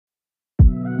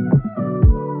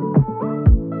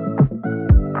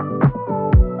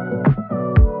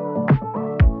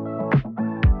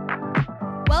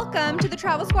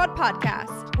Travel Squad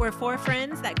podcast. We're four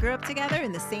friends that grew up together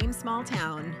in the same small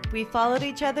town. We followed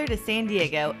each other to San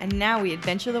Diego, and now we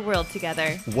adventure the world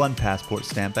together. One passport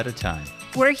stamp at a time.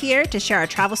 We're here to share our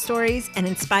travel stories and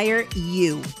inspire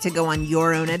you to go on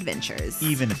your own adventures.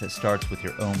 Even if it starts with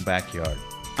your own backyard.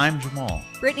 I'm Jamal.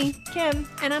 Brittany, Kim,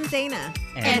 And I'm Zaina.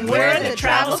 And we're the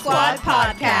Travel Squad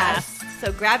podcast.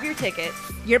 So grab your tickets,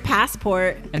 Your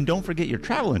passport. And don't forget your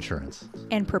travel insurance.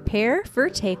 And prepare for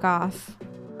takeoff.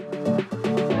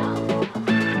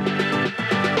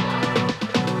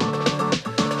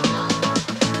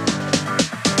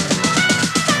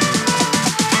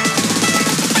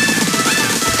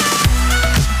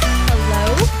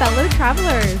 Fellow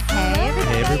travelers. Hey,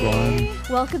 everybody. Hey, everyone.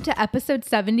 Welcome to episode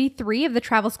 73 of the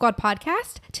Travel Squad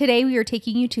podcast. Today we are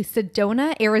taking you to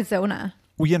Sedona, Arizona.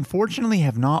 We unfortunately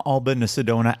have not all been to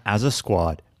Sedona as a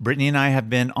squad. Brittany and I have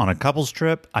been on a couples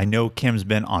trip. I know Kim's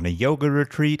been on a yoga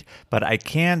retreat, but I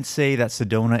can say that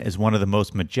Sedona is one of the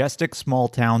most majestic small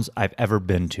towns I've ever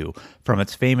been to. From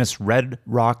its famous red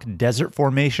rock desert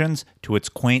formations to its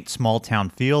quaint small town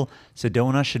feel,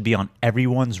 Sedona should be on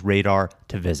everyone's radar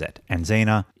to visit. And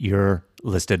Zaina, you're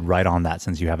listed right on that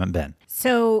since you haven't been.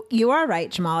 So you are right,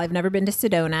 Jamal. I've never been to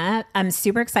Sedona. I'm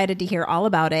super excited to hear all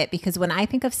about it because when I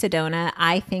think of Sedona,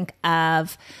 I think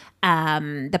of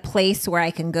the place where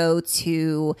I can go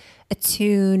to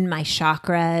attune my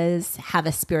chakras, have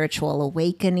a spiritual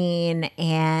awakening,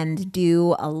 and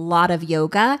do a lot of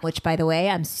yoga, which, by the way,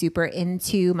 I'm super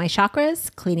into my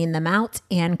chakras, cleaning them out,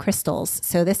 and crystals.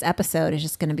 So this episode is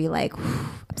just going to be like, whew,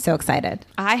 I'm so excited.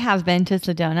 I have been to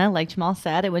Sedona, like Jamal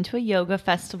said. I went to a yoga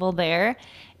festival there.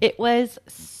 It was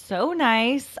so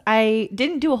nice. I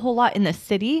didn't do a whole lot in the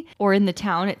city or in the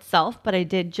town itself, but I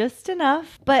did just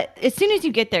enough. But as soon as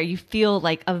you get there, you feel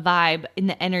like a vibe in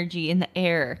the energy, in the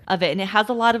air of it. And it has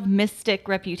a lot of mystic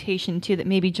reputation too that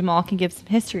maybe Jamal can give some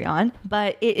history on.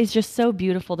 But it is just so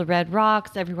beautiful. The red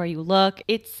rocks everywhere you look.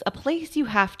 It's a place you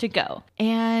have to go.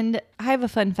 And I have a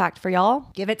fun fact for y'all.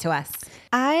 Give it to us.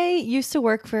 I used to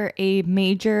work for a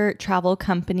major travel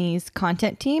company's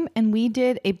content team, and we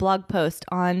did a blog post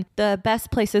on the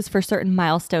best places for certain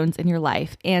milestones in your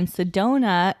life. And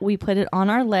Sedona, we put it on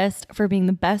our list for being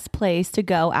the best place to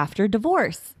go after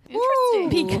divorce.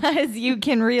 Interesting. Because you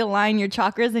can realign your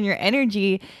chakras and your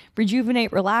energy,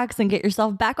 rejuvenate, relax, and get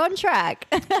yourself back on track.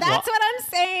 That's what I'm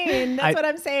saying. That's what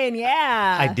I'm saying.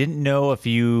 Yeah. I didn't know if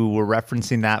you were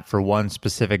referencing that for one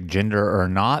specific gender or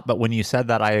not, but when you said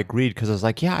that, I agreed because I was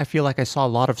like, yeah, I feel like I saw a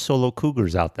lot of solo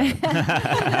cougars out there.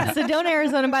 Sedona,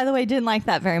 Arizona, by the way, didn't like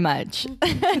that very much.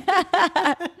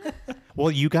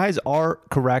 Well, you guys are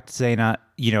correct, Zaina.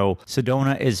 You know,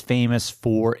 Sedona is famous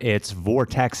for its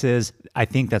vortexes. I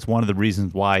think that's one of the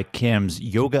reasons why Kim's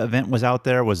yoga event was out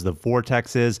there, was the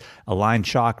vortexes, aligned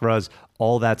chakras,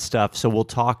 all that stuff. So we'll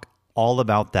talk all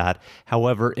about that.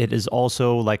 However, it is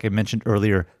also, like I mentioned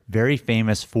earlier, very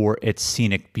famous for its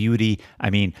scenic beauty. I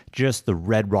mean, just the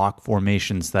red rock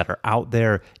formations that are out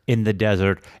there in the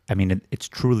desert. I mean, it's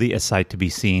truly a sight to be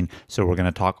seen. So we're going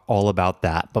to talk all about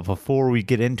that. But before we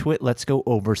get into it, let's go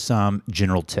over some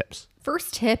general tips.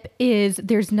 First tip is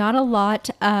there's not a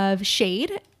lot of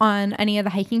shade on any of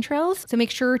the hiking trails. So make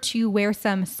sure to wear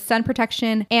some sun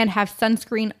protection and have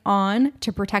sunscreen on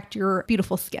to protect your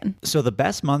beautiful skin. So the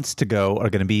best months to go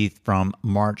are going to be from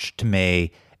March to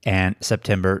May and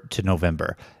September to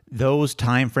November. Those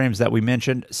time frames that we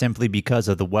mentioned, simply because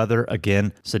of the weather.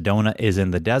 Again, Sedona is in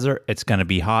the desert. It's going to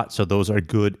be hot. So those are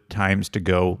good times to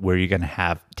go where you're going to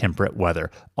have temperate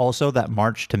weather. Also, that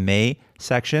March to May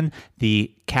section,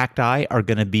 the cacti are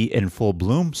going to be in full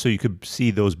bloom. So you could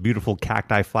see those beautiful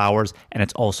cacti flowers. And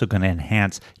it's also going to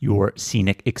enhance your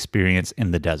scenic experience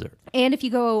in the desert. And if you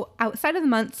go outside of the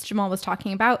months Jamal was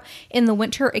talking about, in the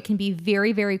winter, it can be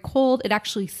very, very cold. It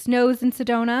actually snows in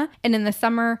Sedona. And in the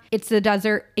summer, it's the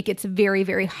desert. It gets very,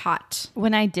 very hot.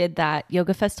 When I did that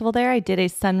yoga festival there, I did a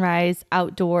sunrise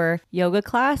outdoor yoga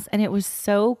class, and it was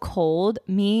so cold.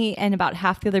 Me and about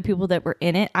half the other people that were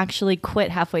in it actually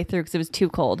quit halfway through because it was too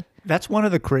cold. That's one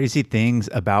of the crazy things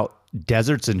about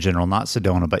deserts in general, not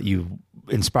Sedona, but you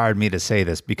inspired me to say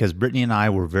this because Brittany and I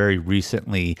were very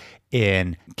recently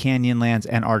in Canyonlands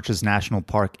and Arches National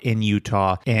Park in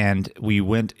Utah, and we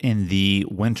went in the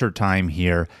winter time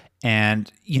here.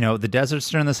 And, the deserts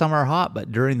during the summer are hot,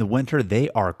 but during the winter, they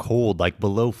are cold, like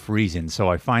below freezing. So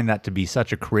I find that to be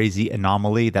such a crazy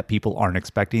anomaly that people aren't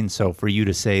expecting. So for you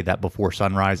to say that before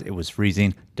sunrise it was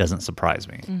freezing doesn't surprise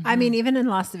me. I mean, even in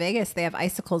Las Vegas, they have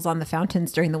icicles on the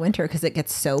fountains during the winter because it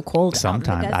gets so cold.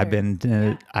 Sometimes I've been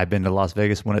to Las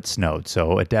Vegas when it snowed,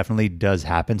 so it definitely does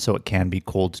happen. So it can be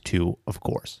cold too, of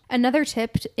course. Another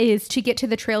tip is to get to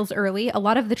the trails early. A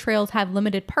lot of the trails have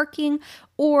limited parking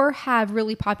or have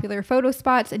really popular photo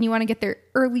spots, and you want to get there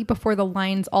early before the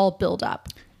lines all build up.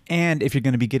 And if you're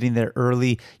going to be getting there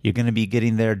early, you're going to be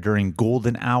getting there during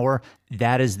golden hour.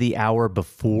 That is the hour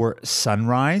before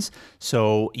sunrise.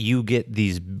 So you get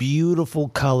these beautiful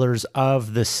colors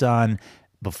of the sun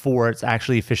before it's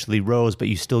actually officially rose, but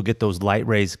you still get those light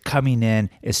rays coming in.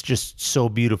 It's just so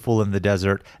beautiful in the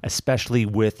desert, especially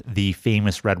with the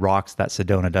famous red rocks that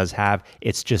Sedona does have.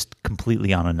 It's just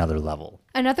completely on another level.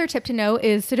 Another tip to know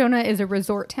is Sedona is a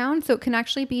resort town, so it can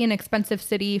actually be an expensive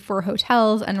city for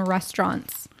hotels and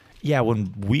restaurants. Yeah,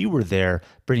 when we were there,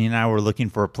 Brittany and I were looking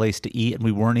for a place to eat, and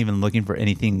we weren't even looking for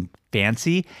anything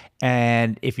fancy.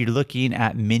 And if you're looking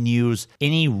at menus,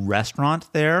 any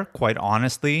restaurant there, quite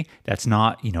honestly, that's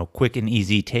not, quick and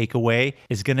easy takeaway,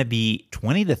 is going to be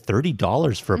 $20 to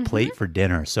 $30 for a plate for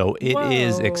dinner. So it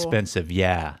is expensive.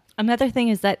 Yeah. Another thing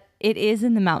is that it is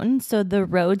in the mountains, so the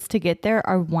roads to get there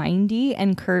are windy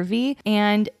and curvy,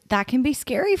 and that can be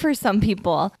scary for some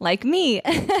people, like me.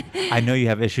 I know you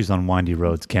have issues on windy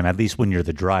roads, Kim, at least when you're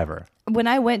the driver. When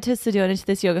I went to Sedona to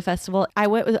this yoga festival, I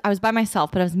was by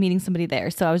myself, but I was meeting somebody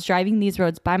there. So I was driving these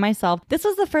roads by myself. This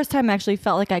was the first time I actually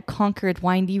felt like I conquered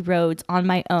windy roads on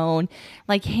my own,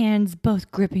 like hands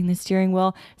both gripping the steering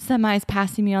wheel, semis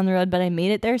passing me on the road, but I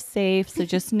made it there safe. So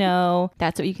just know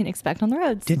that's what you can expect on the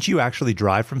roads. Didn't you actually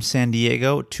drive from San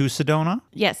Diego to Sedona?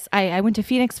 Yes, I went to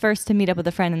Phoenix first to meet up with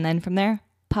a friend, and then from there,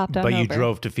 popped on But you over.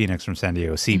 drove to Phoenix from San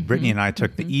Diego. See, Brittany and I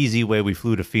took the easy way. We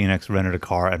flew to Phoenix, rented a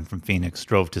car, and from Phoenix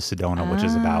drove to Sedona, which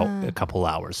is about a couple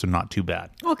hours, so not too bad.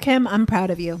 Well, Kim, I'm proud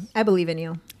of you. I believe in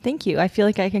you. Thank you. I feel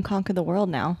like I can conquer the world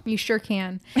now. You sure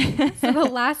can. So the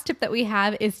last tip that we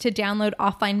have is to download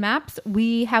offline maps.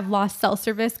 We have lost cell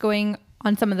service going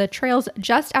on some of the trails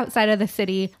just outside of the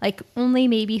city, like only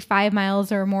maybe 5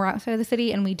 miles or more outside of the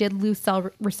city, and we did lose cell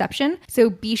reception. So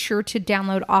be sure to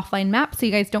download offline maps so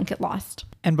you guys don't get lost.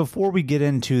 And before we get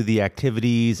into the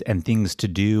activities and things to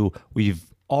do, we've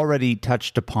already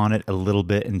touched upon it a little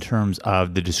bit in terms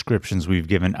of the descriptions we've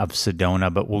given of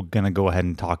Sedona, but we're going to go ahead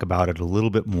and talk about it a little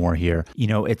bit more here.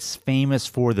 It's famous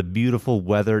for the beautiful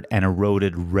weathered and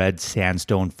eroded red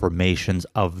sandstone formations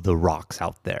of the rocks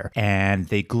out there. And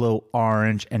they glow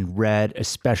orange and red,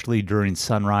 especially during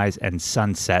sunrise and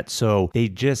sunset. So they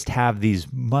just have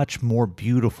these much more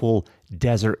beautiful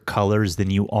desert colors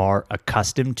than you are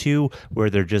accustomed to, where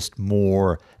they're just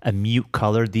more a mute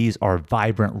color. These are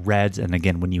vibrant reds, and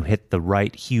again, when you hit the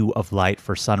right hue of light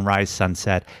for sunrise,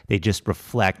 sunset, they just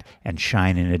reflect and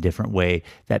shine in a different way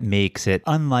that makes it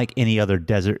unlike any other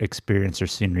desert experience or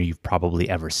scenery you've probably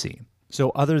ever seen.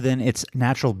 So other than its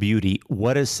natural beauty,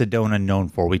 what is Sedona known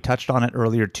for? We touched on it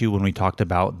earlier too when we talked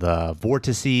about the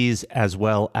vortices as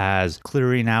well as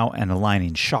clearing out and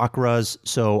aligning chakras.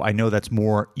 So I know that's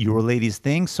more your ladies'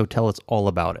 thing, so tell us all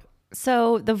about it.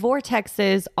 So the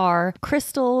vortexes are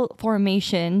crystal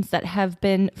formations that have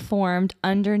been formed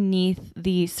underneath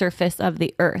the surface of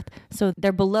the earth. So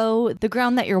they're below the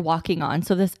ground that you're walking on.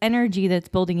 So this energy that's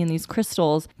building in these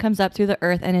crystals comes up through the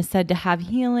earth and is said to have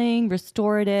healing,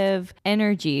 restorative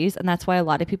energies. And that's why a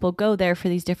lot of people go there for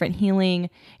these different healing.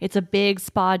 It's a big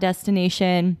spa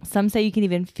destination. Some say you can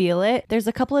even feel it. There's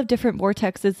a couple of different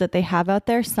vortexes that they have out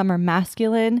there. Some are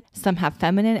masculine, some have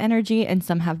feminine energy, and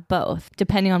some have both,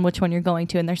 depending on which one you're going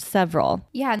to, and there's several.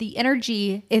 Yeah, the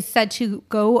energy is said to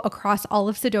go across all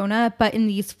of Sedona, but in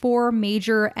these 4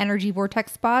 major energy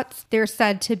vortex spots, they're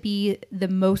said to be the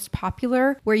most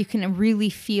popular, where you can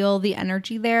really feel the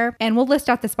energy there. And we'll list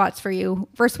out the spots for you.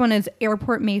 First one is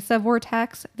Airport Mesa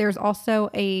Vortex. There's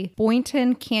also a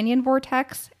Boynton Canyon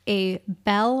Vortex, a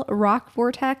Bell Rock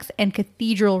Vortex, and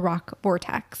Cathedral Rock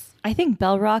Vortex. I think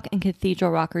Bell Rock and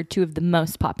Cathedral Rock are 2 of the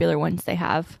most popular ones they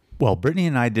have. Well, Brittany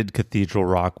and I did Cathedral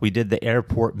Rock. We did the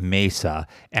Airport Mesa,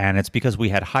 and it's because we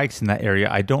had hikes in that area.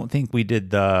 I don't think we did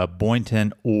the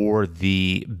Boynton or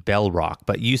the Bell Rock,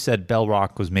 but you said Bell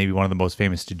Rock was maybe one of the most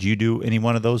famous. Did you do any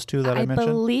one of those 2 that I mentioned?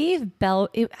 I believe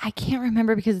I can't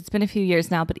remember because it's been a few years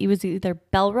now, but it was either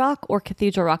Bell Rock or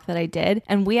Cathedral Rock that I did.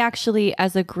 And we actually,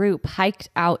 as a group,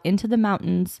 hiked out into the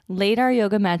mountains, laid our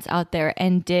yoga mats out there,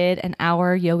 and did an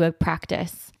hour yoga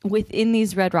practice within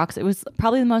these red rocks. It was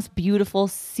probably the most beautiful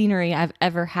scenic scenery I've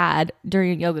ever had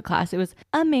during a yoga class. It was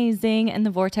amazing. And the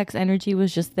vortex energy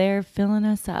was just there filling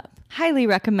us up. Highly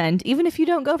recommend. Even if you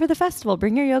don't go for the festival,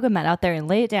 bring your yoga mat out there and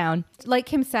lay it down. Like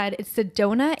Kim said, it's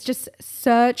Sedona. It's just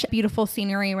such beautiful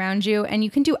scenery around you. And you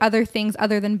can do other things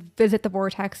other than visit the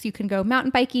vortex. You can go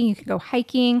mountain biking, you can go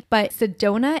hiking. But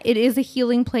Sedona, it is a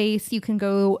healing place. You can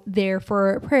go there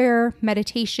for prayer,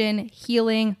 meditation,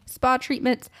 healing, spa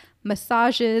treatments,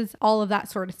 massages, all of that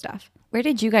sort of stuff. Where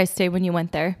did you guys stay when you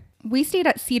went there? We stayed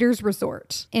at Cedars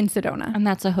Resort in Sedona. And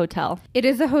that's a hotel. It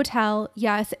is a hotel,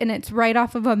 yes, and it's right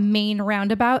off of a main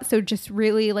roundabout, so just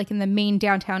really like in the main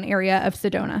downtown area of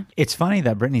Sedona. It's funny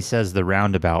that Brittany says the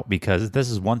roundabout because this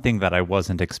is one thing that I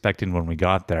wasn't expecting when we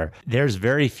got there. There's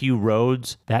very few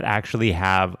roads that actually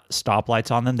have stoplights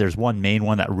on them. There's one main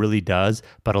one that really does,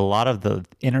 but a lot of the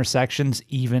intersections,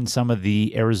 even some of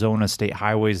the Arizona state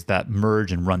highways that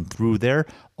merge and run through there,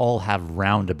 all have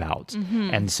roundabouts.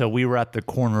 And so we were at the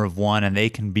corner of one, and they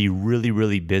can be really,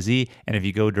 really busy. And if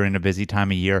you go during a busy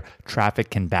time of year, traffic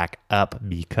can back up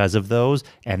because of those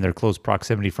and their close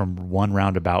proximity from one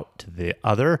roundabout to the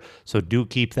other. So do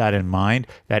keep that in mind,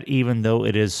 that even though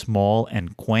it is small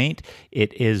and quaint,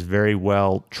 it is very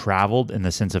well traveled in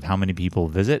the sense of how many people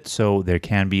visit. So there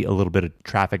can be a little bit of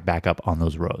traffic backup on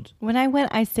those roads. When I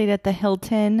went, I stayed at the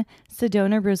Hilton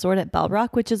Sedona Resort at Bell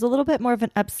Rock, which is a little bit more of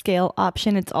an upscale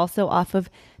option. It's also off of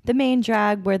the main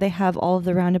drag where they have all of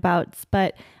the roundabouts,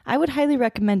 but I would highly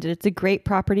recommend it. It's a great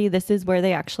property. This is where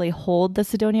they actually hold the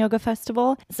Sedona Yoga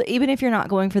Festival. So even if you're not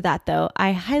going for that though,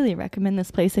 I highly recommend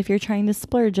this place if you're trying to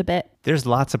splurge a bit. There's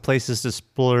lots of places to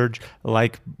splurge.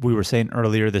 Like we were saying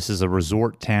earlier, this is a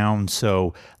resort town,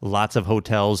 so lots of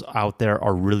hotels out there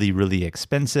are really, really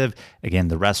expensive. Again,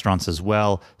 the restaurants as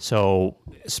well. So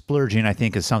splurging, I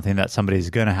think, is something that somebody's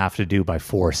going to have to do by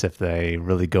force if they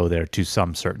really go there to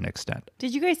some certain extent.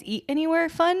 Did you guys eat anywhere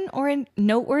fun or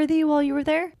noteworthy while you were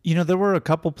there? You know, there were a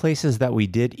couple places that we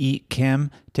did eat,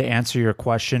 Kim, to answer your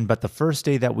question. But the first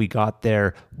day that we got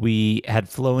there, we had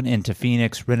flown into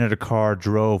Phoenix, rented a car,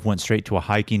 drove, went straight to a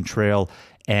hiking trail.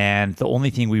 And the only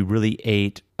thing we really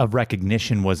ate of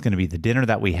recognition was going to be the dinner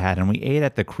that we had. And we ate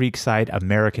at the Creekside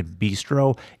American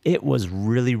Bistro. It was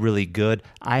really, really good.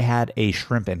 I had a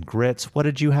shrimp and grits. What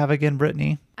did you have again,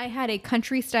 Brittany? I had a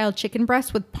country-style chicken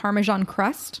breast with Parmesan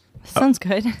crust. Sounds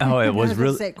good. Oh, it was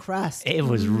really say crust. It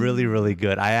was really, really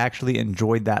good. I actually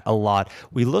enjoyed that a lot.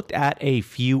 We looked at a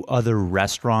few other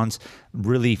restaurants,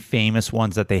 really famous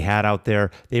ones that they had out there.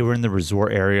 They were in the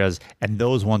resort areas, and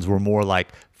those ones were more like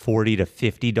 $40 to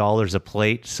 $50 a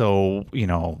plate. So, you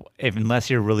know, unless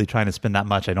you're really trying to spend that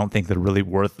much, I don't think they're really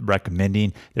worth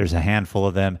recommending. There's a handful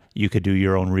of them. You could do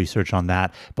your own research on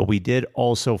that. But we did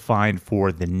also find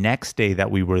for the next day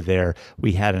that we were there,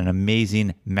 we had an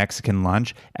amazing Mexican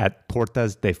lunch at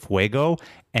Tortas de Fuego.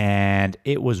 And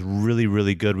it was really,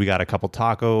 really good. We got a couple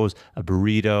tacos, a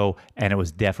burrito, and it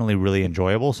was definitely really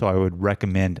enjoyable. So I would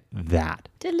recommend that.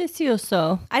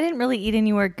 Delicioso. I didn't really eat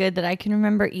anywhere good that I can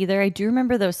remember either. I do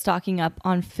remember though stocking up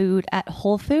on food at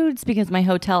Whole Foods because my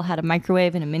hotel had a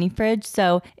microwave and a mini fridge.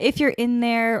 So if you're in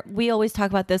there, we always talk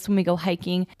about this when we go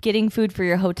hiking, getting food for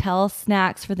your hotel,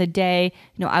 snacks for the day.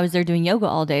 You know, I was there doing yoga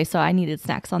all day, so I needed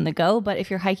snacks on the go. But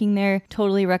if you're hiking there,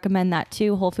 totally recommend that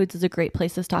too. Whole Foods is a great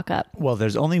place to stock up. Well,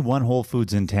 there's only one Whole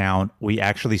Foods in town. We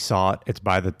actually saw it. It's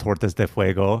by the Tortas de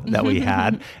Fuego that we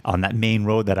had on that main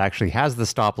road that actually has the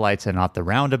stoplights and not the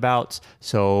roundabouts.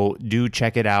 So do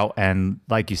check it out. And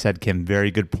like you said, Kim,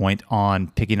 very good point on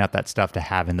picking up that stuff to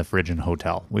have in the fridge in a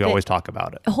hotel. We always talk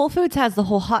about it. Whole Foods has the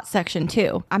whole hot section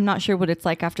too. I'm not sure what it's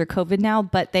like after COVID now,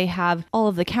 but they have all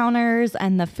of the counters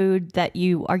and the food that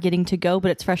you are getting to go,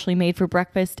 but it's freshly made for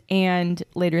breakfast and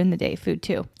later in the day food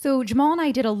too. So Jamal and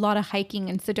I did a lot of hiking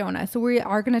in Sedona. So we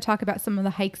are going to talk about some of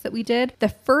the hikes that we did. The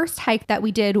first hike that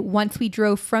we did once we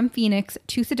drove from Phoenix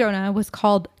to Sedona was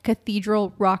called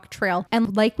Cathedral Rock Trail.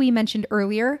 And like we mentioned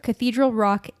earlier, Cathedral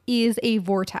Rock is a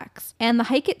vortex. And the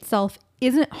hike itself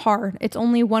isn't hard. It's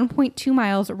only 1.2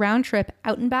 miles round trip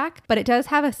out and back, but it does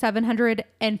have a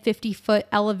 750 foot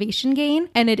elevation gain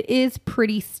and it is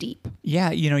pretty steep.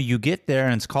 Yeah, you know, you get there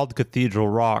and it's called Cathedral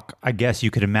Rock. I guess you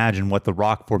could imagine what the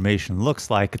rock formation looks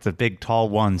like. It's a big, tall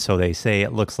one, so they say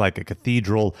it looks like a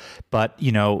cathedral, but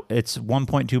you know, it's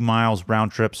 1.2 miles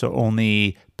round trip, so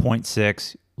only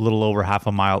 0.6, a little over half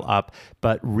a mile up.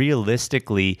 But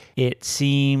realistically, it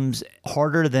seems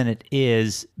harder than it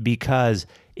is because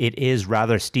it is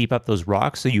rather steep up those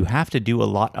rocks, so you have to do a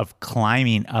lot of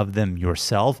climbing of them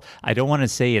yourself. I don't want to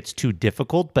say it's too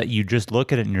difficult, but you just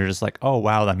look at it and you're just like, oh,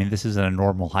 wow, I mean, this isn't a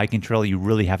normal hiking trail. You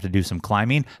really have to do some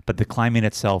climbing, but the climbing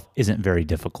itself isn't very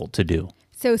difficult to do.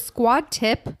 So squad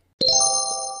tip.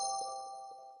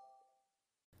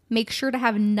 make sure to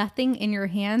have nothing in your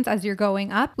hands as you're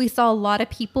going up. We saw a lot of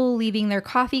people leaving their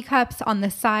coffee cups on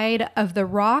the side of the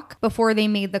rock before they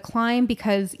made the climb,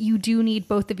 because you do need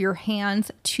both of your hands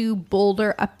to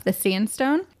boulder up the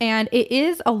sandstone. And it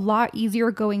is a lot easier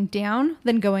going down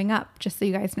than going up, just so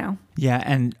you guys know. Yeah,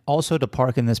 and also to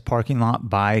park in this parking lot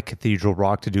by Cathedral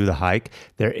Rock to do the hike,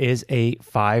 there is a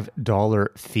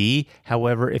 $5 fee.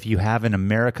 However, if you have an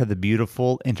America the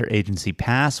Beautiful Interagency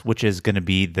Pass, which is going to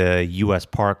be the U.S.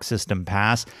 Park System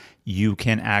Pass, you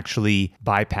can actually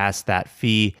bypass that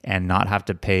fee and not have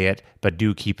to pay it. But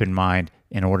do keep in mind,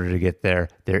 in order to get there,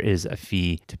 there is a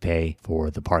fee to pay for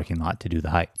the parking lot to do the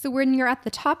hike. So when you're at the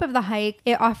top of the hike,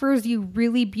 it offers you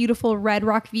really beautiful red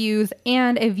rock views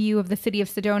and a view of the city of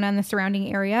Sedona and the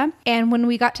surrounding area. And when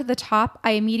we got to the top,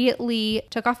 I immediately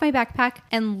took off my backpack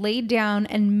and laid down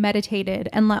and meditated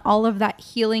and let all of that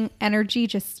healing energy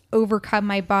just overcome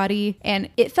my body. And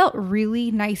it felt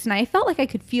really nice. And I felt like I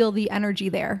could feel the energy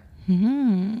there.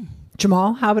 Mm-hmm.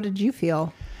 Jamal, how did you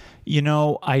feel? You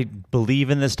know, I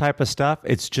believe in this type of stuff.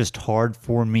 It's just hard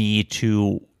for me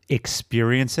to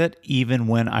experience it, even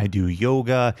when I do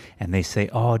yoga and they say,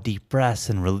 oh, deep breaths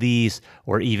and release,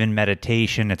 or even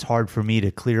meditation. It's hard for me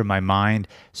to clear my mind.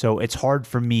 So it's hard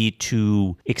for me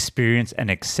to experience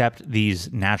and accept these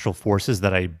natural forces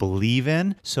that I believe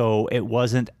in. So it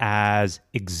wasn't as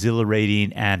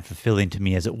exhilarating and fulfilling to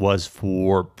me as it was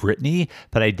for Brittany,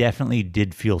 but I definitely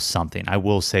did feel something. I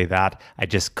will say that. I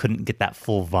just couldn't get that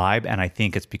full vibe. And I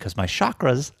think it's because my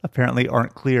chakras apparently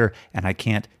aren't clear and I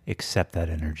can't accept that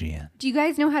energy in. Do you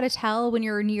guys know how to tell when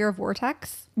you're near a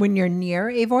vortex? When you're near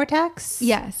a vortex?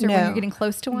 Yes, or when you're getting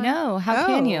close to one? No, how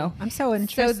can you? I'm so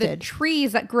interested. So the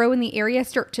trees that grow in the area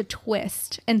start to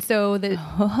twist. And so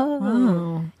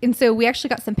and so we actually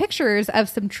got some pictures of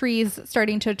some trees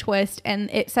starting to twist, and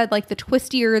it said like the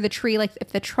twistier the tree, like if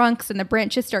the trunks and the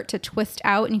branches start to twist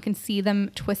out and you can see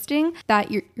them twisting,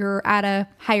 that you're at a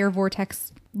higher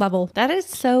vortex level. That is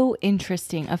so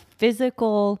interesting. A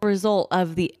physical result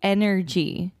of the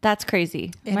energy. That's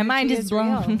crazy. My mind is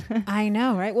blown. I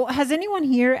know, right? Well, has anyone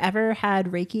here ever had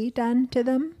Reiki done to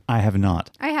them? I have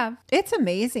not. I have. It's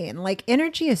amazing. Like,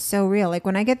 energy is so real. Like,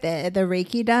 when I get the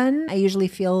Reiki done, I usually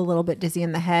feel a little bit dizzy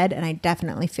in the head, and I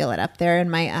definitely feel it up there in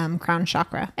my crown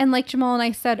chakra. And like Jamal and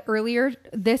I said earlier,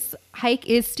 this hike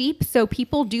is steep, so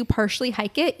people do partially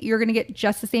hike it. You're going to get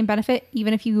just the same benefit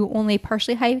even if you only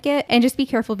partially hike it. And just be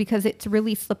careful because it's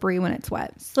really slippery when it's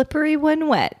wet. Slippery when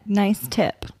wet. Nice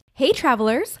tip. Hey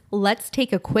travelers, let's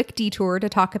take a quick detour to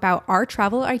talk about our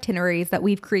travel itineraries that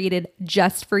we've created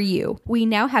just for you. We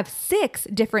now have 6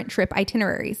 different trip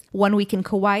itineraries. 1 week in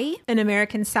Kauai, an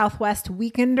American Southwest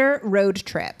weekender road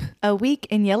trip, a week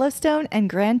in Yellowstone and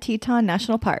Grand Teton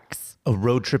National Parks, a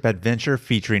road trip adventure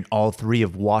featuring all 3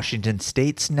 of Washington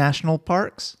State's national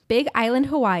parks, Big Island,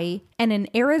 Hawaii, and an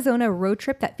Arizona road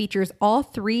trip that features all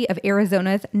 3 of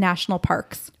Arizona's national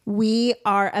parks. We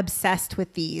are obsessed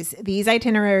with these. These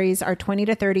itineraries are 20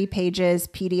 to 30 pages,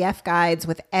 PDF guides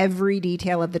with every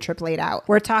detail of the trip laid out.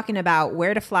 We're talking about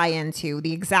where to fly into,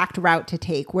 the exact route to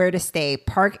take, where to stay,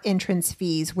 park entrance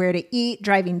fees, where to eat,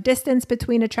 driving distance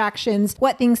between attractions,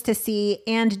 what things to see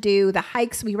and do, the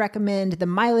hikes we recommend, the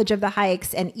mileage of the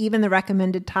hikes, and even the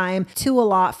recommended time to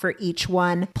allot for each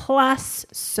one, plus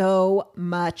so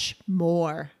much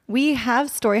more. We have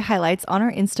story highlights on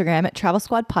our Instagram at Travel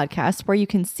Squad Podcast where you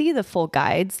can see the full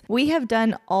guides. We have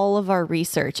done all of our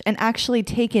research and actually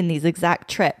taken these exact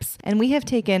trips. And we have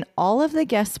taken all of the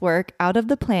guesswork out of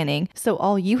the planning. So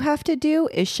all you have to do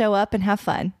is show up and have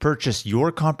fun. Purchase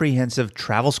your comprehensive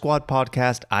Travel Squad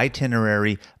Podcast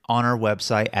itinerary on our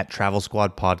website at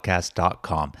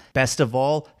travelsquadpodcast.com. Best of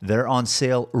all, they're on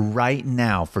sale right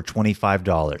now for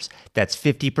 $25. That's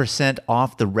 50%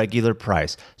 off the regular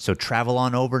price. So travel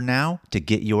on over now to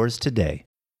get yours today.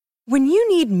 When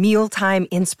you need mealtime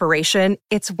inspiration,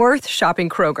 it's worth shopping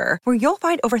Kroger, where you'll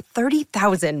find over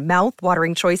 30,000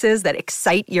 mouth-watering choices that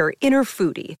excite your inner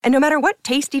foodie. And no matter what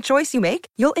tasty choice you make,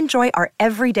 you'll enjoy our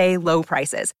everyday low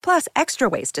prices, plus extra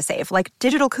ways to save, like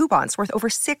digital coupons worth over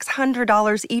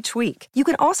 $600 each week. You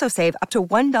can also save up to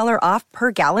 $1 off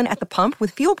per gallon at the pump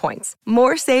with fuel points.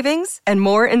 More savings and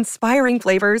more inspiring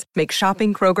flavors make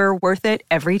shopping Kroger worth it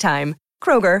every time.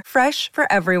 Kroger, fresh for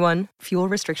everyone. Fuel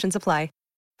restrictions apply.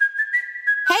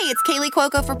 Hey, it's Kaylee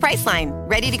Cuoco for Priceline.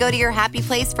 Ready to go to your happy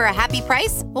place for a happy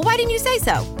price? Well, why didn't you say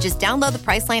so? Just download the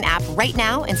Priceline app right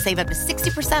now and save up to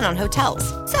 60% on hotels.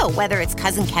 So whether it's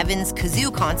Cousin Kevin's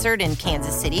Kazoo Concert in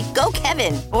Kansas City, go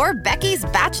Kevin, or Becky's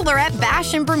Bachelorette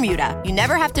Bash in Bermuda, you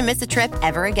never have to miss a trip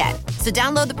ever again. So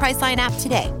download the Priceline app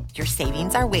today. Your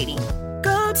savings are waiting.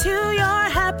 Go to your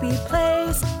happy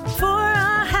place for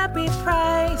a happy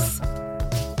price.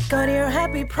 Go to your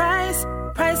happy price,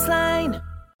 Priceline.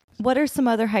 What are some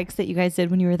other hikes that you guys did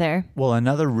when you were there? Well,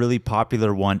 another really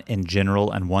popular one in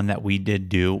general and one that we did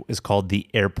do is called the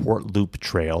Airport Loop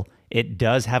Trail. It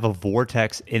does have a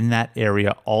vortex in that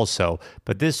area also,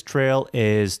 but this trail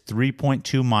is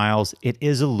 3.2 miles. It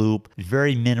is a loop,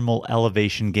 very minimal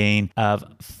elevation gain of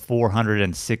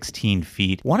 416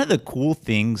 feet. One of the cool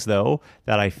things, though,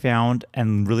 that I found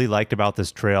and really liked about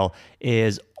this trail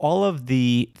is all of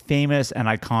the famous and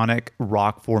iconic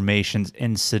rock formations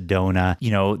in Sedona.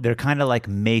 You know, they're kind of like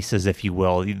mesas, if you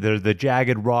will. They're the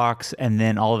jagged rocks, and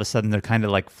then all of a sudden they're kind of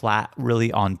like flat,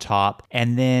 really on top.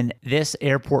 And then this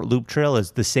Airport Loop Trail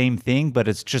is the same thing, but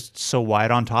it's just so wide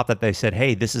on top that they said,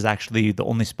 hey, this is actually the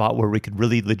only spot where we could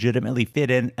really legitimately fit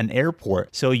in an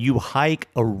airport. So you hike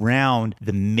around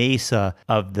the mesa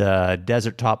of the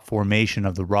desert top formation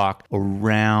of the rock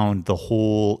around the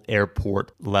whole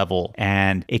airport level.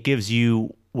 And it gives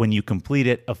you, when you complete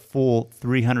it, a full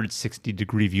 360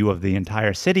 degree view of the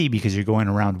entire city because you're going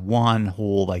around one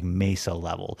whole like mesa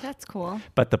level. That's cool.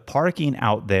 But the parking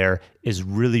out there is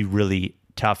really, really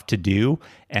tough to do.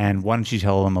 And why don't you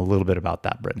tell them a little bit about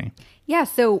that, Brittany? Yeah,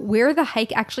 so where the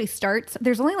hike actually starts,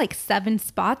 there's only like 7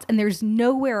 spots and there's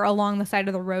nowhere along the side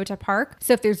of the road to park.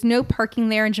 So if there's no parking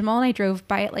there, and Jamal and I drove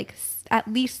by it like at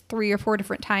least 3 or 4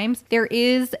 different times, there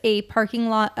is a parking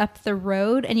lot up the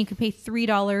road and you can pay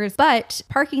 $3, but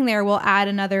parking there will add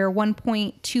another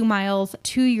 1.2 miles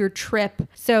to your trip.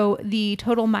 So the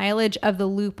total mileage of the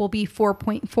loop will be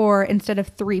 4.4 instead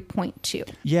of 3.2.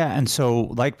 Yeah, and so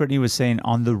like Brittany was saying,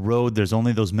 on the road, there's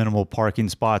only those minimal parking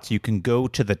spots. You can go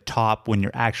to the top when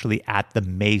you're actually at the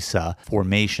mesa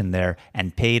formation there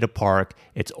and pay to park.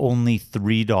 It's only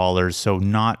 $3, so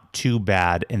not too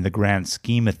bad in the grand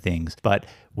scheme of things. But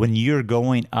when you're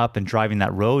going up and driving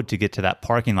that road to get to that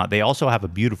parking lot, they also have a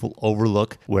beautiful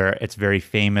overlook where it's very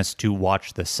famous to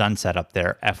watch the sunset up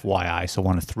there, FYI. So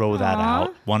want to throw that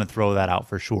out. Want to throw that out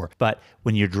for sure. But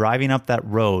when you're driving up that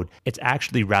road, it's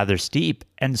actually rather steep.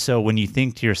 And so when you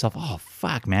think to yourself, oh,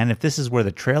 fuck, man, if this is where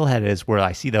the trailhead is, where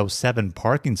I see those 7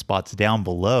 parking spots down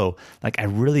below, like I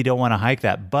really don't want to hike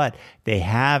that. But they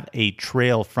have a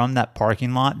trail from that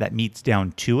parking lot that meets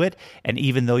down to it. And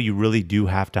even though you really do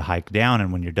have to hike down,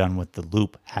 and when you're done with the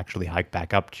loop, actually hike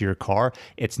back up to your car,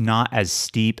 it's not as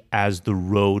steep as the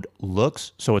road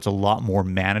looks. So it's a lot more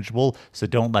manageable. So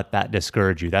don't let that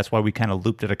discourage you. That's why we kind of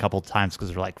looped it a couple times,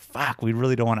 because we're like, fuck, we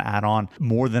really don't want to add on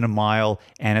more than a mile,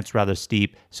 and it's rather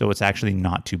steep. So it's actually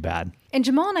not too bad. And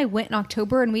Jamal and I went in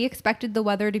October and we expected the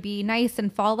weather to be nice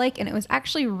and fall-like, and it was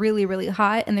actually really, really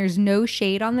hot, and there's no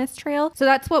shade on this trail. So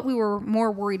that's what we were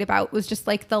more worried about, was just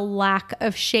like the lack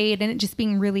of shade and it just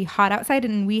being really hot outside,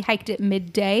 and we hiked it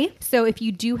midday. So if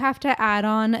you do have to add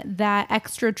on that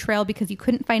extra trail because you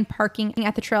couldn't find parking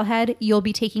at the trailhead, you'll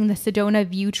be taking the Sedona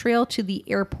View Trail to the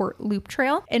Airport Loop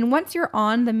Trail. And once you're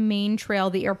on the main trail,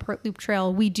 the Airport Loop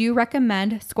Trail, we do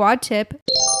recommend, squad tip,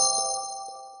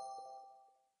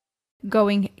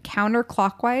 going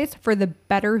counterclockwise for the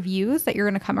better views that you're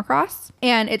going to come across.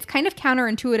 And it's kind of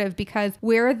counterintuitive because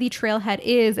where the trailhead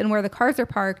is and where the cars are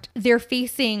parked, they're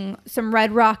facing some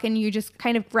red rock, and you just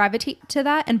kind of gravitate to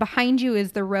that. And behind you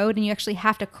is the road, and you actually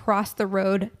have to cross the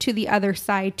road to the other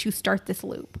side to start this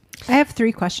loop. I have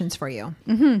 3 questions for you.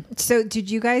 Mm-hmm. So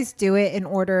did you guys do it in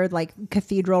order, like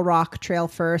Cathedral Rock Trail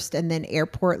first and then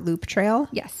Airport Loop Trail?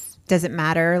 Yes. Does it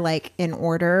matter, like, in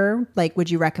order? Like, would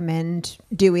you recommend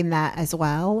doing that as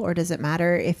well? Or does it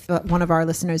matter if one of our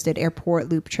listeners did Airport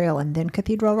Loop Trail and then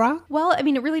Cathedral Rock? Well, I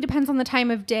mean, it really depends on the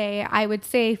time of day. I would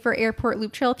say for Airport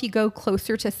Loop Trail, if you go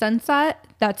closer to sunset,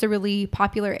 that's a really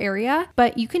popular area.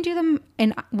 But you can do them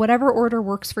in whatever order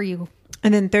works for you.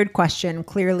 And then 3rd question,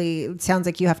 clearly, it sounds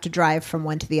like you have to drive from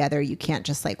one to the other. You can't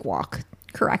just, like, walk.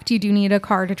 Correct. You do need a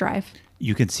car to drive.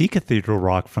 You can see Cathedral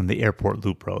Rock from the Airport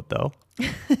Loop Road, though.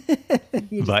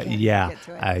 But yeah,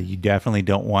 you definitely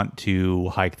don't want to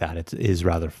hike that. It is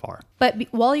rather far. But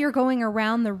while you're going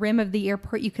around the rim of the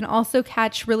airport, you can also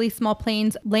catch really small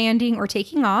planes landing or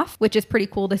taking off, which is pretty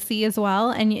cool to see as well.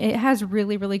 And it has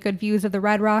really, really good views of the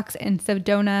Red Rocks and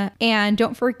Sedona. And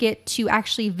don't forget to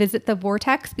actually visit the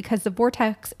vortex, because the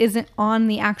vortex isn't on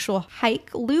the actual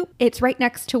hike loop. It's right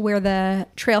next to where the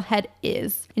trailhead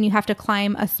is. And you have to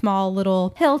climb a small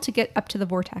little hill to get up to the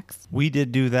vortex. We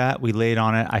did do that. We laid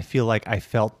on it. I feel like I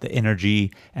felt the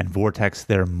energy and vortex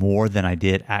there more than I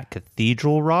did at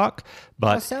Cathedral Rock.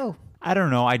 But How so? I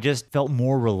don't know. I just felt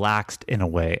more relaxed in a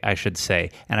way, I should say.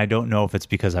 And I don't know if it's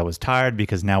because I was tired,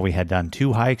 because now we had done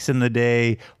 2 hikes in the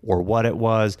day, or what it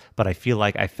was, but I feel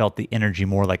like I felt the energy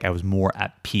more, like I was more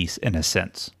at peace in a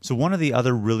sense. So one of the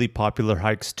other really popular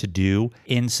hikes to do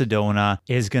in Sedona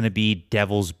is going to be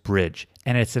Devil's Bridge.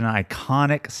 And it's an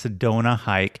iconic Sedona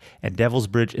hike. And Devil's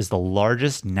Bridge is the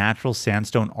largest natural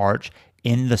sandstone arch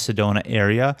in the Sedona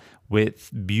area, with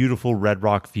beautiful red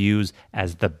rock views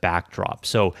as the backdrop.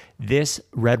 So this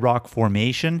red rock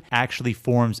formation actually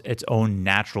forms its own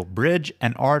natural bridge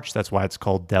and arch. That's why it's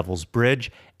called Devil's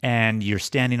Bridge. And you're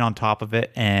standing on top of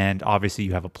it, and obviously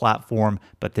you have a platform,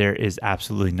 but there is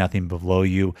absolutely nothing below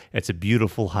you. It's a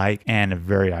beautiful hike and a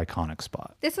very iconic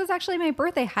spot. This was actually my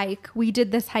birthday hike. We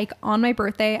did this hike on my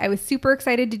birthday. I was super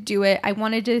excited to do it. I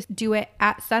wanted to do it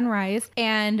at sunrise,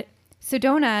 and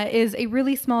Sedona is a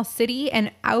really small city,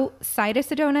 and outside of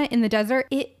Sedona in the desert,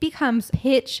 it becomes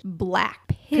pitch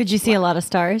black. Could you see a lot of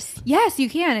stars? Yes, you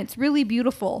can. It's really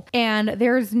beautiful. And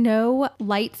there's no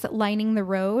lights lining the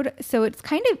road, so it's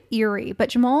kind of eerie. But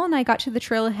Jamal and I got to the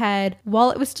trailhead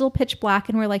while it was still pitch black,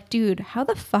 and we're like, dude, how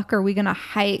the fuck are we going to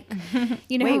hike?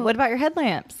 Wait, what about your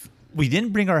headlamps? We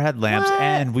didn't bring our headlamps,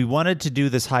 and we wanted to do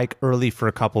this hike early for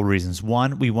a couple reasons.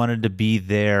 One, we wanted to be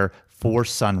there for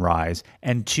sunrise,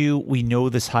 and 2, we know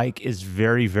this hike is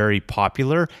very, very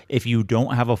popular. If you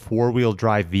don't have a 4-wheel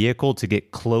drive vehicle to get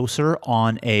closer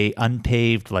on a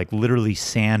unpaved, like literally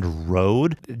sand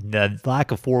road, the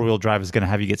lack of 4-wheel drive is going to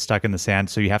have you get stuck in the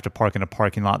sand, so you have to park in a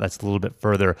parking lot that's a little bit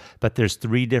further. But there's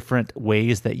 3 different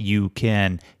ways that you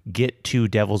can get to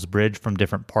Devil's Bridge from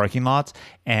different parking lots,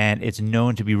 and it's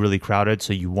known to be really crowded,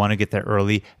 so you want to get there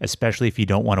early, especially if you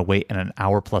don't want to wait in an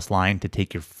hour-plus line to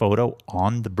take your photo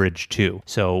on the bridge too.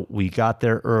 So we got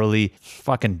there early,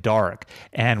 fucking dark,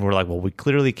 and we're like, well, we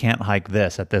clearly can't hike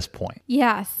this at this point.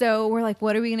 Yeah, so we're like,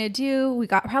 what are we gonna do? We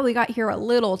probably got here a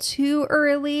little too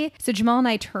early. So Jamal and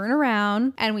I turn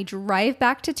around and we drive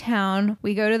back to town.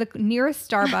 We go to the nearest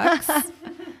Starbucks.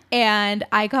 And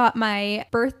I got my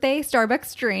birthday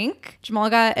Starbucks drink. Jamal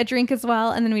got a drink as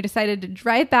well. And then we decided to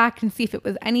drive back and see if it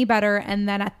was any better. And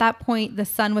then at that point, the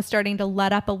sun was starting to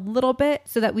let up a little bit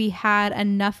so that we had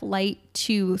enough light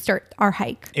to start our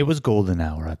hike. It was golden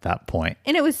hour at that point.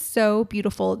 And it was so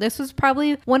beautiful. This was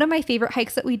probably one of my favorite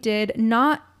hikes that we did,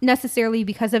 not necessarily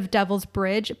because of Devil's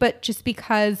Bridge, but just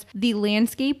because the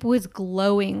landscape was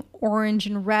glowing orange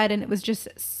and red, and it was just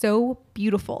so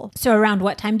beautiful. So around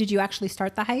what time did you actually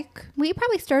start the hike? We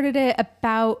probably started it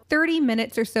about 30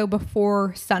 minutes or so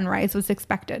before sunrise was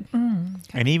expected.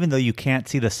 And even though you can't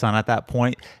see the sun at that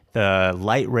point, the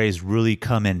light rays really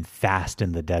come in fast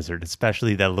in the desert,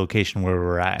 especially the location where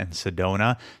we're at in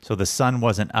Sedona. So the sun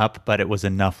wasn't up, but it was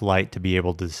enough light to be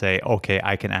able to say, okay,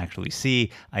 I can actually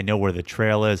see. I know where the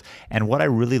trail is. And what I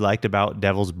really liked about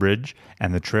Devil's Bridge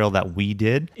and the trail that we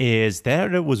did is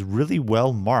that it was really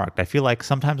well marked. I feel like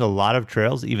sometimes a lot of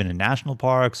trails, even in national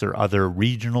parks or other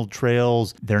regional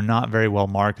trails, they're not very well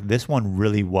marked. This one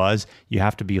really was. You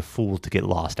have to be a fool to get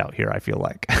lost out here, I feel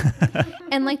like.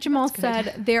 And like Jamal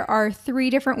said, there are 3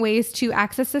 different ways to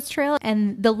access this trail,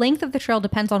 and the length of the trail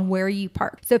depends on where you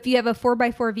park. So if you have a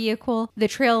 4x4 vehicle, the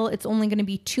trail, it's only going to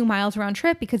be 2 miles round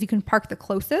trip because you can park the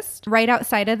closest. Right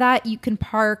outside of that, you can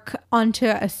park onto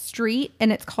a street,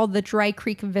 and it's called the Dry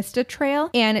Creek Vista Trail.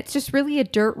 And it's just really a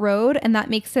dirt road, and that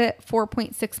makes it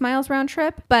 4.6 miles round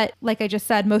trip. But like I just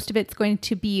said, most of it's going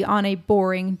to be on a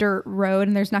boring dirt road,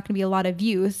 and there's not going to be a lot of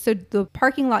views. So the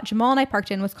parking lot Jamal and I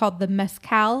parked in was called the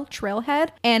Mescal Trailhead,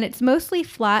 and it's mostly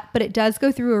flat, but it does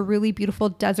go through a really beautiful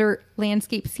desert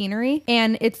landscape scenery,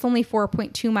 and it's only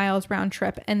 4.2 miles round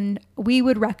trip. And we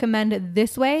would recommend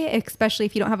this way, especially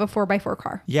if you don't have a 4x4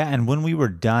 car. Yeah, and when we were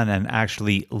done and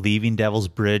actually leaving Devil's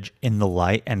Bridge in the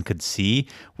light and could see,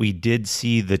 we did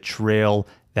see the trail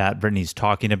that Brittany's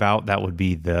talking about. That would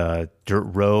be the dirt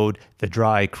road, the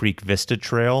Dry Creek Vista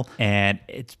Trail. And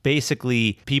it's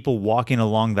basically people walking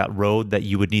along that road that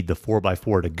you would need the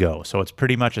 4x4 to go. So it's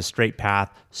pretty much a straight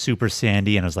path, super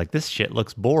sandy. And I was like, this shit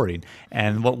looks boring.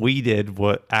 And what we did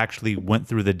was actually went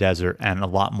through the desert and a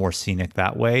lot more scenic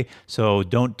that way. So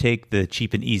don't take the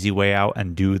cheap and easy way out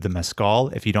and do the Mescal.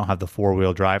 If you don't have the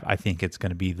 4-wheel drive, I think it's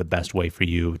going to be the best way for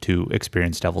you to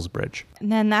experience Devil's Bridge.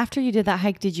 And then after you did that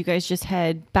hike, did you guys just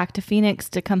head back to Phoenix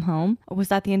to come home? Or was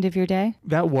that the end of your day?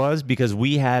 That was because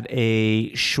we had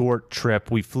a short trip.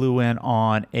 We flew in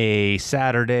on a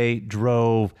Saturday,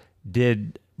 drove,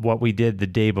 did what we did the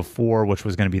day before, which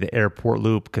was going to be the airport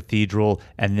loop, cathedral,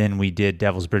 and then we did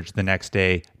Devil's Bridge the next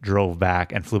day, drove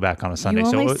back, and flew back on a Sunday. You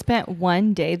only so spent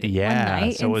one day, one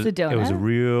night in Sedona? It was a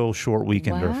real short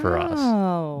weekender for us.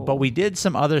 But we did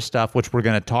some other stuff, which we're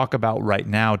going to talk about right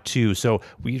now, too. So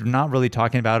we're not really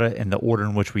talking about it in the order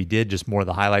in which we did, just more of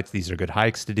the highlights. These are good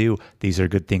hikes to do. These are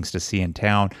good things to see in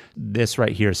town. This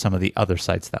right here is some of the other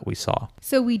sites that we saw.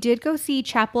 So we did go see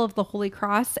Chapel of the Holy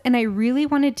Cross, and I really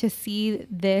wanted to see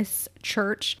this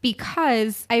church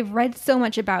because I've read so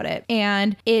much about it.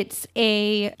 And it's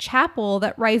a chapel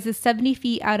that rises 70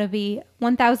 feet out of a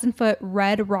 1,000-foot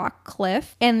red rock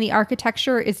cliff, and the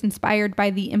architecture is inspired by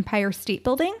the Empire State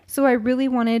Building. So I really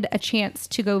wanted a chance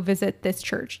to go visit this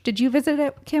church. Did you visit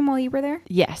it, Kim, while you were there?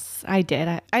 Yes, I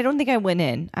did. I don't think I went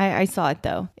in. I saw it,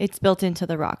 though. It's built into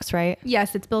the rocks, right?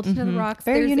 Yes, it's built into the rocks.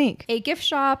 Very There's unique. A gift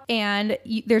shop, and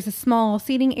there's a small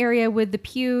seating area with the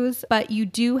pews, but you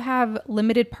do have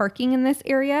limited parking in this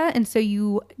area, and so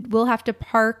you will have to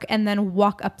park and then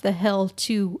walk up the hill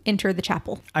to enter the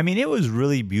chapel. I mean, it was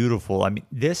really beautiful. I mean,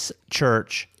 this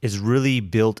church is really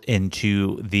built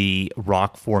into the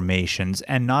rock formations.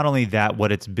 And not only that,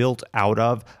 what it's built out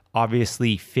of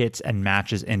obviously fits and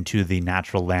matches into the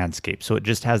natural landscape. So it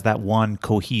just has that one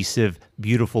cohesive,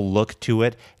 beautiful look to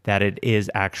it, that it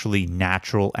is actually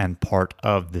natural and part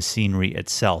of the scenery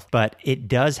itself. But it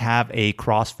does have a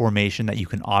cross formation that you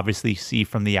can obviously see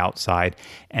from the outside.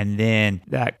 And then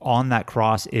that on that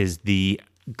cross is the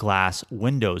glass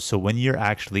windows. So when you're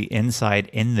actually inside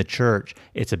in the church,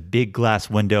 it's a big glass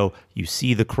window. You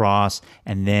see the cross,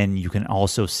 and then you can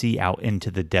also see out into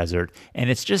the desert.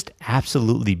 And it's just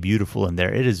absolutely beautiful in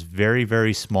there. It is very,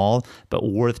 very small, but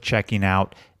worth checking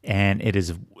out. And it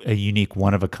is a unique,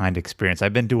 one-of-a-kind experience.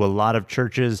 I've been to a lot of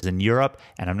churches in Europe,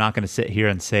 and I'm not going to sit here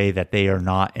and say that they are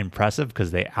not impressive,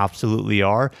 because they absolutely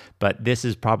are, but this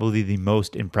is probably the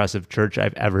most impressive church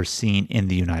I've ever seen in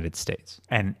the United States.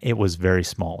 And it was very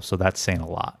small, so that's saying a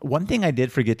lot. One thing I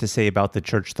did forget to say about the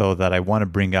church, though, that I want to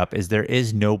bring up is there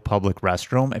is no public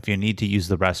restroom. If you need to use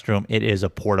the restroom, it is a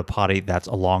porta potty that's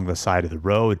along the side of the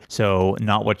road. So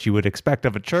not what you would expect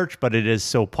of a church, but it is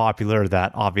so popular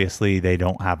that obviously they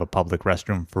don't have a public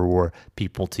restroom for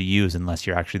people to use unless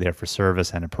you're actually there for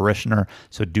service and a parishioner.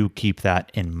 So do keep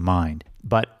that in mind.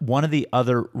 But one of the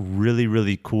other really,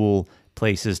 really cool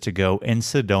places to go in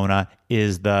Sedona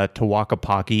is the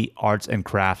Tawakapaki Arts and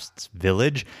Crafts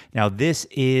Village. Now, this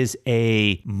is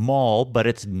a mall, but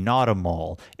it's not a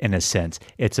mall in a sense.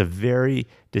 It's a very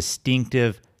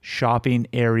distinctive shopping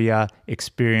area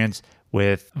experience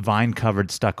with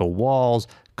vine-covered stucco walls,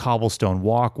 cobblestone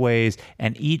walkways,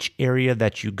 and each area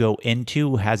that you go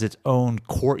into has its own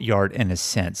courtyard in a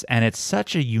sense. And it's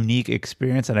such a unique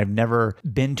experience, and I've never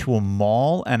been to a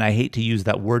mall, and I hate to use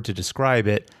that word to describe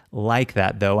it like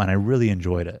that, though, and I really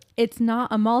enjoyed it. It's not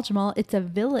a mall, Jamal. It's a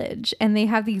village, and they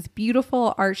have these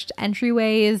beautiful arched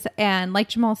entryways, and like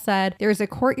Jamal said, there's a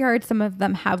courtyard. Some of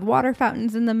them have water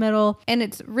fountains in the middle, and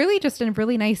it's really just a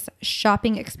really nice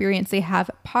shopping experience. They have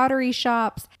pottery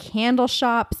shops, candle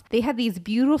shops. They had these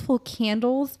beautiful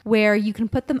candles where you can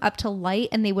put them up to light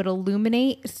and they would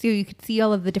illuminate so you could see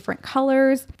all of the different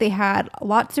colors. They had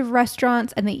lots of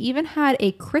restaurants, and they even had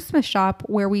a Christmas shop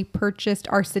where we purchased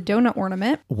our Sedona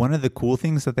ornament. One of the cool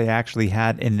things that they actually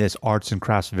had in this arts and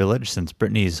crafts village, since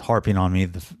Brittany's harping on me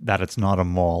that it's not a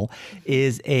mall,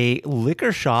 is a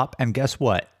liquor shop. And guess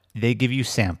what? They give you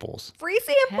samples. Free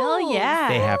samples. Hell yeah.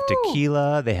 They have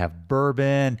tequila, they have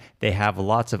bourbon, they have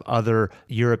lots of other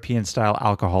European style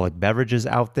alcoholic beverages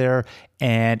out there.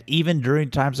 And even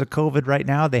during times of COVID right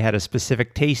now, they had a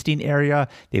specific tasting area.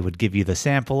 They would give you the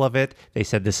sample of it. They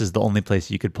said this is the only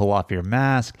place you could pull off your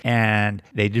mask. And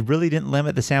they really didn't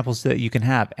limit the samples that you can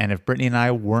have. And if Brittany and I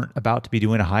weren't about to be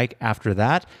doing a hike after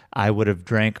that, I would have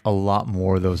drank a lot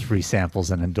more of those free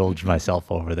samples and indulged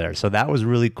myself over there. So that was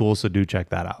really cool. So do check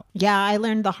that out. Yeah, I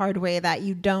learned the hard way that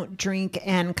you don't drink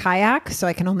and kayak. So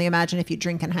I can only imagine if you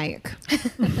drink and hike.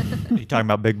 Are you talking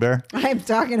about Big Bear? I'm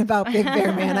talking about Big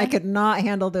Bear, man. I could not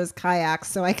handle those kayaks.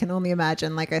 So I can only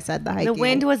imagine, like I said, the hiking. The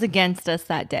wind was against us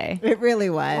that day. It really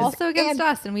was. Also against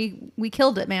us, and we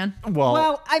killed it, man.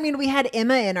 Well, I mean, we had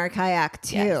Emma in our kayak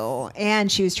too,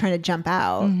 and she was trying to jump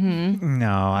out.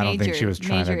 No, I don't think she was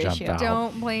trying to Major jump issue. out.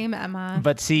 Don't blame Emma.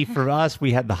 But see, for us,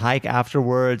 we had the hike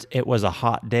afterwards. It was a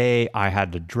hot day. I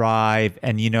had to drive.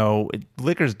 And,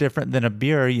 liquor's different than a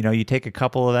beer. You take a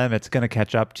couple of them, it's going to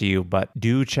catch up to you. But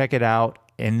do check it out.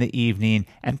 in the evening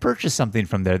and purchase something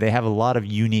from there. They have a lot of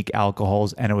unique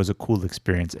alcohols, and it was a cool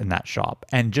experience in that shop.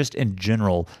 And just in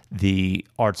general, the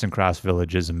Arts and Crafts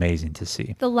Village is amazing to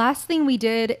see. The last thing we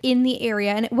did in the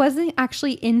area, and it wasn't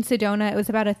actually in Sedona, it was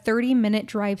about a 30-minute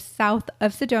drive south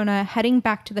of Sedona, heading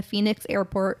back to the Phoenix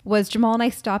airport, was Jamal and I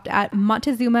stopped at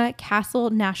Montezuma Castle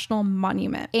National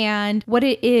Monument. And what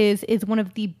it is one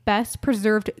of the best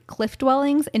preserved cliff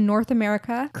dwellings in North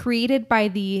America, created by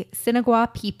the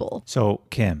Sinagua people. So,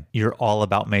 Kim, you're all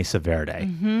about Mesa Verde.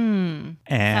 And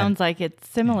Sounds like it's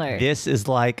similar. this is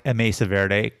like a Mesa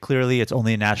Verde. Clearly, it's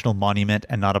only a national monument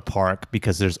and not a park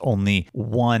because there's only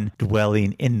one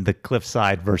dwelling in the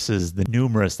cliffside versus the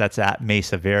numerous that's at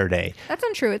Mesa Verde. That's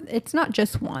untrue. It's not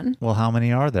just one. Well, how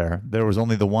many are there? There was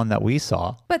only the one that we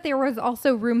saw. But there was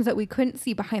also rooms that we couldn't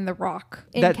see behind the rock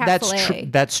in Castle A.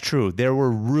 That's true. There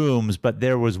were rooms, but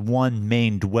there was one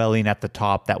main dwelling at the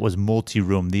top that was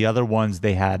multi-room. The other ones,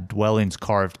 they had dwellings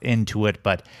carved into it,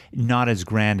 but not as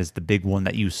grand as the big one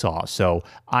that you saw. So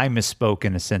I misspoke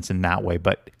in a sense in that way,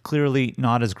 but clearly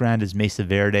not as grand as Mesa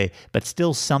Verde, but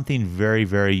still something very,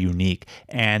 very unique.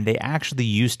 And they actually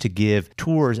used to give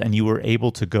tours, and you were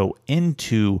able to go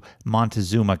into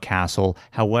Montezuma Castle.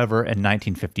 However, in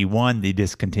 1951, they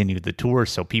discontinued the tour,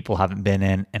 so people haven't been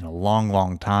in a long,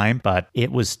 long time, but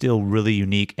it was still really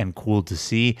unique and cool to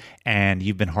see. And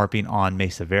you've been harping on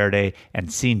Mesa Verde,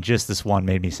 and seeing just this one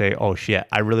made me say, oh shit,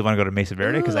 I really want to go to Mesa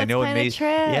Verde, because I know in Mesa,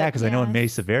 I know in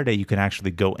Mesa Verde you can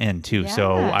actually go in too.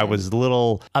 So I was a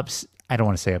little I don't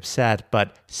want to say upset,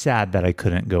 but sad that I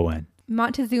couldn't go in.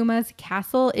 Montezuma's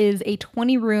castle is a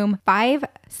 20-room,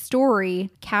 5-story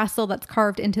castle that's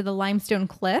carved into the limestone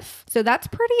cliff. So that's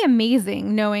pretty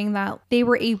amazing, knowing that they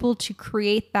were able to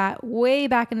create that way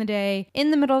back in the day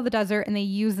in the middle of the desert, and they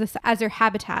use this as their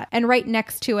habitat. And right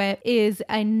next to it is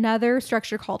another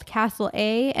structure called Castle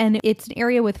A, and it's an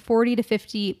area with 40 to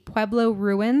 50 Pueblo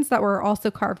ruins that were also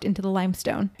carved into the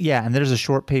limestone. Yeah, and there's a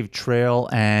short paved trail,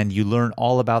 and you learn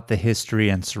all about the history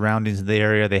and surroundings of the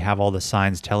area. They have all the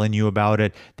signs telling you about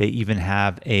it. They even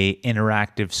have a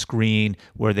interactive screen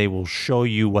where they will show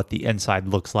you what the inside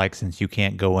looks like, since you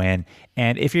can't go in.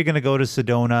 And if you're going to go to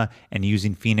Sedona and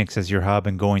using Phoenix as your hub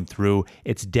and going through,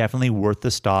 it's definitely worth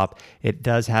the stop. It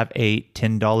does have a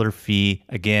 $10 fee.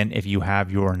 Again, if you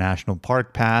have your National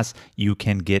Park Pass, you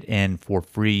can get in for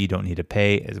free. You don't need to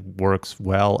pay. It works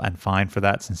well and fine for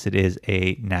that, since it is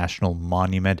a national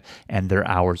monument and their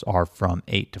hours are from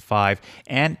 8 to 5.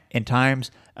 And in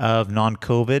times of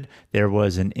non-COVID, there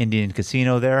was an Indian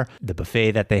casino there. The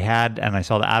buffet that they had, and I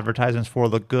saw the advertisements for,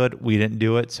 looked good. We didn't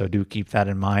do it, so do keep that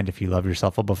in mind if you love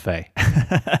yourself a buffet.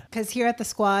 Because here at the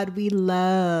squad, we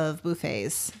love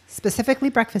buffets, specifically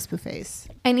breakfast buffets.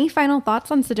 Any final thoughts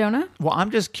on Sedona? Well,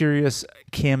 I'm just curious,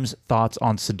 Kim's thoughts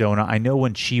on Sedona. I know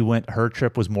when she went, her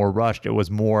trip was more rushed. It was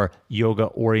more yoga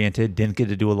oriented, didn't get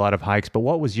to do a lot of hikes. But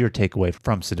what was your takeaway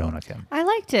from Sedona, Kim? I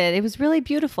liked it. It was really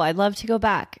beautiful. I'd love to go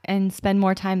back and spend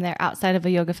more time there outside of a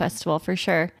yoga festival for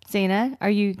sure. Zaina, are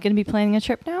you going to be planning a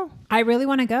trip now? I really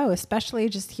want to go, especially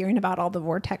just hearing about all the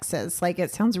vortexes. Like,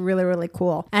 it sounds really, really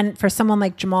cool. And for someone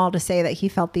like Jamal to say that he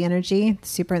felt the energy,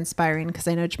 super inspiring, because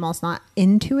I know Jamal's not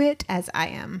into it as I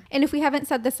am. And if we haven't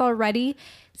said this already,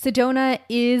 Sedona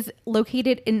is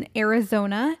located in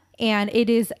Arizona, and it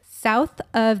is south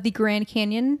of the Grand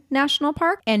Canyon National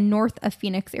Park and north of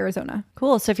Phoenix, Arizona.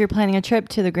 Cool. So if you're planning a trip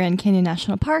to the Grand Canyon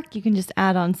National Park, you can just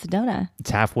add on Sedona. It's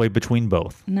halfway between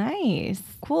both. Nice.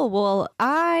 Cool. Well,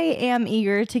 I am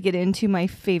eager to get into my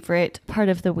favorite part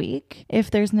of the week.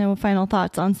 If there's no final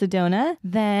thoughts on Sedona,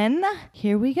 then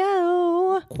here we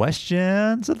go.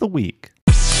 Questions of the week.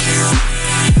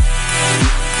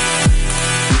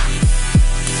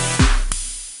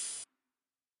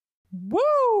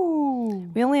 Woo!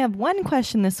 We only have one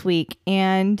question this week,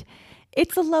 and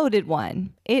it's a loaded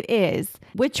one. It is,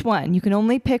 which one? You can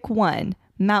only pick one.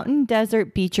 Mountain,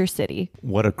 desert, beach, or city?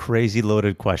 What a crazy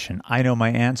loaded question. I know my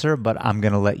answer, but I'm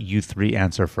going to let you three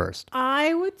answer first.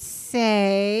 I would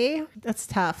say that's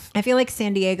tough. I feel like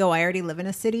San Diego, I already live in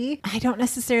a city. I don't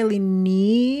necessarily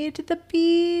need the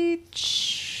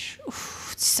beach. Oof.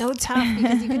 So tough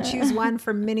because you can choose one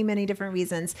for many, many different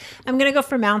reasons. I'm going to go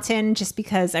for mountain just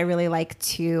because I really like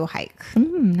to hike.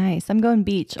 Nice. I'm going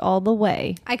beach all the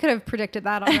way. I could have predicted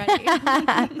that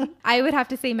already. I would have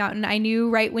to say mountain. I knew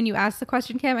right when you asked the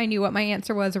question, Kim, I knew what my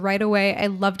answer was right away. I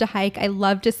love to hike. I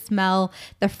love to smell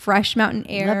the fresh mountain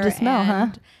air. Love to smell,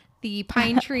 and the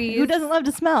pine trees. Who doesn't love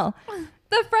to smell?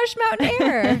 The fresh mountain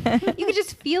air. You can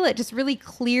just feel it. Just really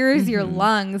clears your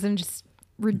lungs and just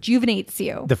rejuvenates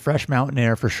you. The fresh mountain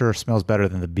air for sure smells better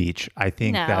than the beach. I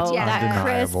think that's that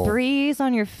crisp undeniable. breeze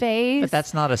on your face. But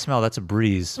that's not a smell. That's a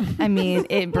breeze. I mean,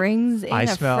 it brings in I a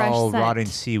fresh smell scent. rotting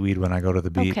seaweed when I go to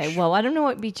the beach. Okay, well, I don't know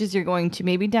what beaches you're going to.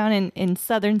 Maybe down in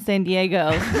southern San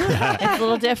Diego. It's a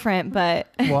little different, but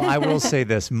Well, I will say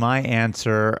this. My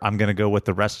answer, I'm going to go with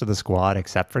the rest of the squad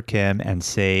except for Kim and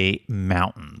say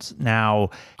mountains. Now,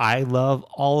 I love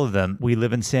all of them. We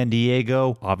live in San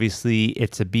Diego. Obviously,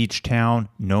 it's a beach town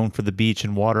known for the beach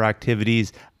and water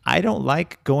activities. I don't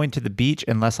like going to the beach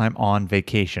unless I'm on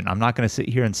vacation. I'm not going to sit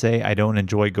here and say I don't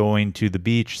enjoy going to the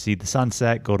beach, see the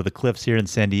sunset, go to the cliffs here in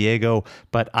San Diego,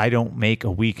 but I don't make a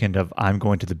weekend of I'm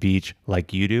going to the beach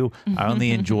like you do. I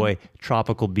only enjoy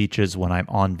tropical beaches when I'm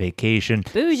on vacation.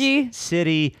 bougie.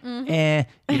 City,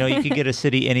 you know, you can get a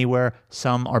city anywhere.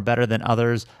 Some are better than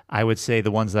others. I would say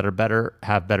the ones that are better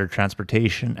have better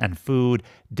transportation and food.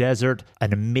 Desert,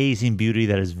 an amazing beauty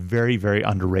that is very, very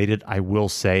underrated, I will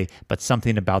say, but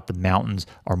something about the mountains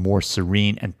are more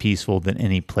serene and peaceful than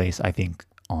any place, I think,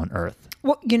 on earth.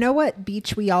 Well, you know what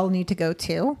beach we all need to go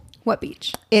to? What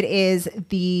beach? It is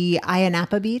the Ayia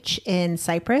Napa Beach in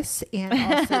Cyprus and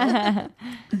also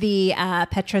the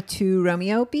Petra to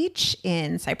Romeo Beach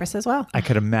in Cyprus as well. I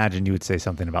could imagine you would say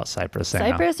something about Cyprus. Anna.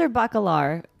 Cyprus or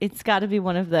Bacalar. It's got to be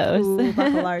one of those. Ooh,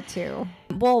 Bacalar too.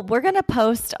 Well, we're going to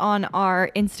post on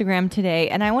our Instagram today,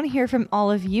 and I want to hear from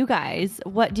all of you guys.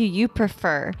 What do you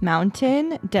prefer?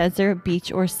 Mountain, desert,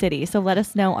 beach, or city? So let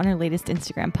us know on our latest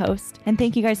Instagram post. And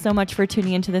thank you guys so much for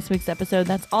tuning into this week's episode.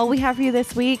 That's all we have for you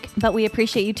this week, but we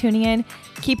appreciate you tuning in.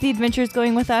 Keep the adventures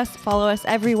going with us. Follow us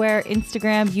everywhere,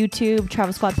 Instagram, YouTube,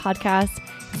 Travel Squad Podcast.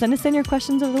 Send us in your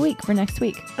questions of the week for next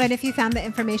week. And if you found the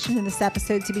information in this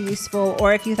episode to be useful,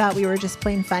 or if you thought we were just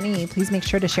plain funny, please make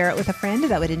sure to share it with a friend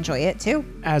that would enjoy it too.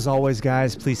 As always,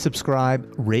 guys, please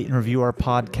subscribe, rate and review our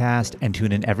podcast, and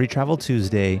tune in every Travel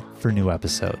Tuesday for new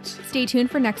episodes. Stay tuned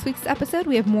for next week's episode.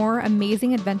 We have more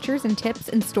amazing adventures and tips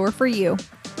in store for you.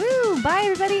 Woo! Bye,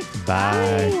 everybody.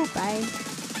 Bye. Bye.